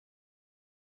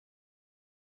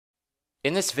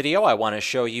In this video, I want to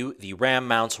show you the RAM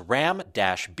mounts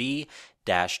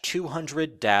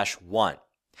RAM-B-200-1.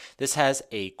 This has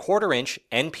a 1/4-inch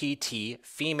NPT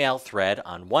female thread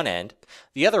on one end.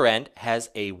 The other end has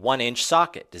a 1-inch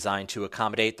socket designed to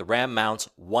accommodate the RAM mount's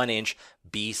 1-inch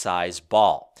B-size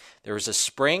ball. There is a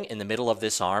spring in the middle of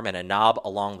this arm and a knob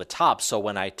along the top, so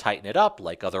when I tighten it up,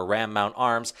 like other RAM mount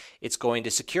arms, it's going to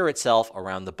secure itself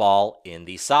around the ball in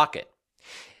the socket.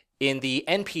 In the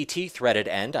NPT threaded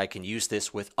end, I can use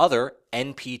this with other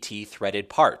NPT threaded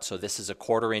parts. So this is a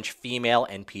 1/4-inch female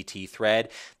NPT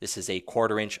thread. This is a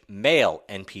 1/4-inch male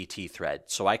NPT thread.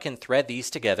 So I can thread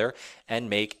these together and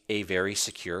make a very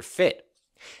secure fit.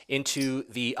 Into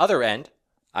the other end,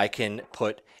 I can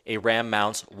put a RAM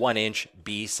mount's 1-inch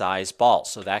B-size ball.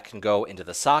 So that can go into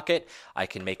the socket. I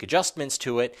can make adjustments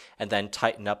to it and then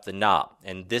tighten up the knob.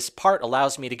 And this part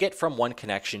allows me to get from one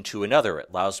connection to another. It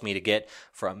allows me to get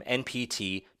from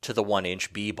NPT to the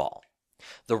 1-inch B ball.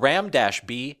 The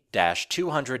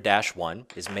RAM-B-200-1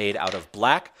 is made out of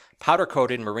black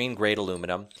powder-coated marine-grade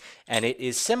aluminum, and it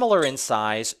is similar in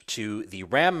size to the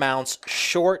RAM mount's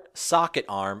short socket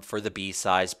arm for the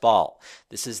B-size ball.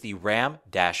 This is the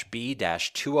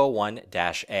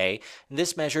RAM-B-201-A, and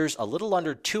this measures a little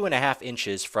under 2.5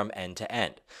 inches from end to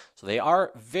end. So they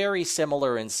are very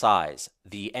similar in size.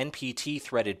 The NPT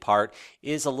threaded part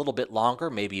is a little bit longer,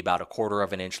 maybe about 1/4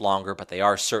 of an inch longer, but they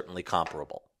are certainly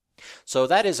comparable. So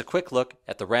that is a quick look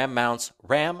at the RAM mounts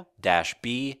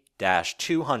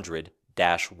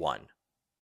RAM-B-200-1.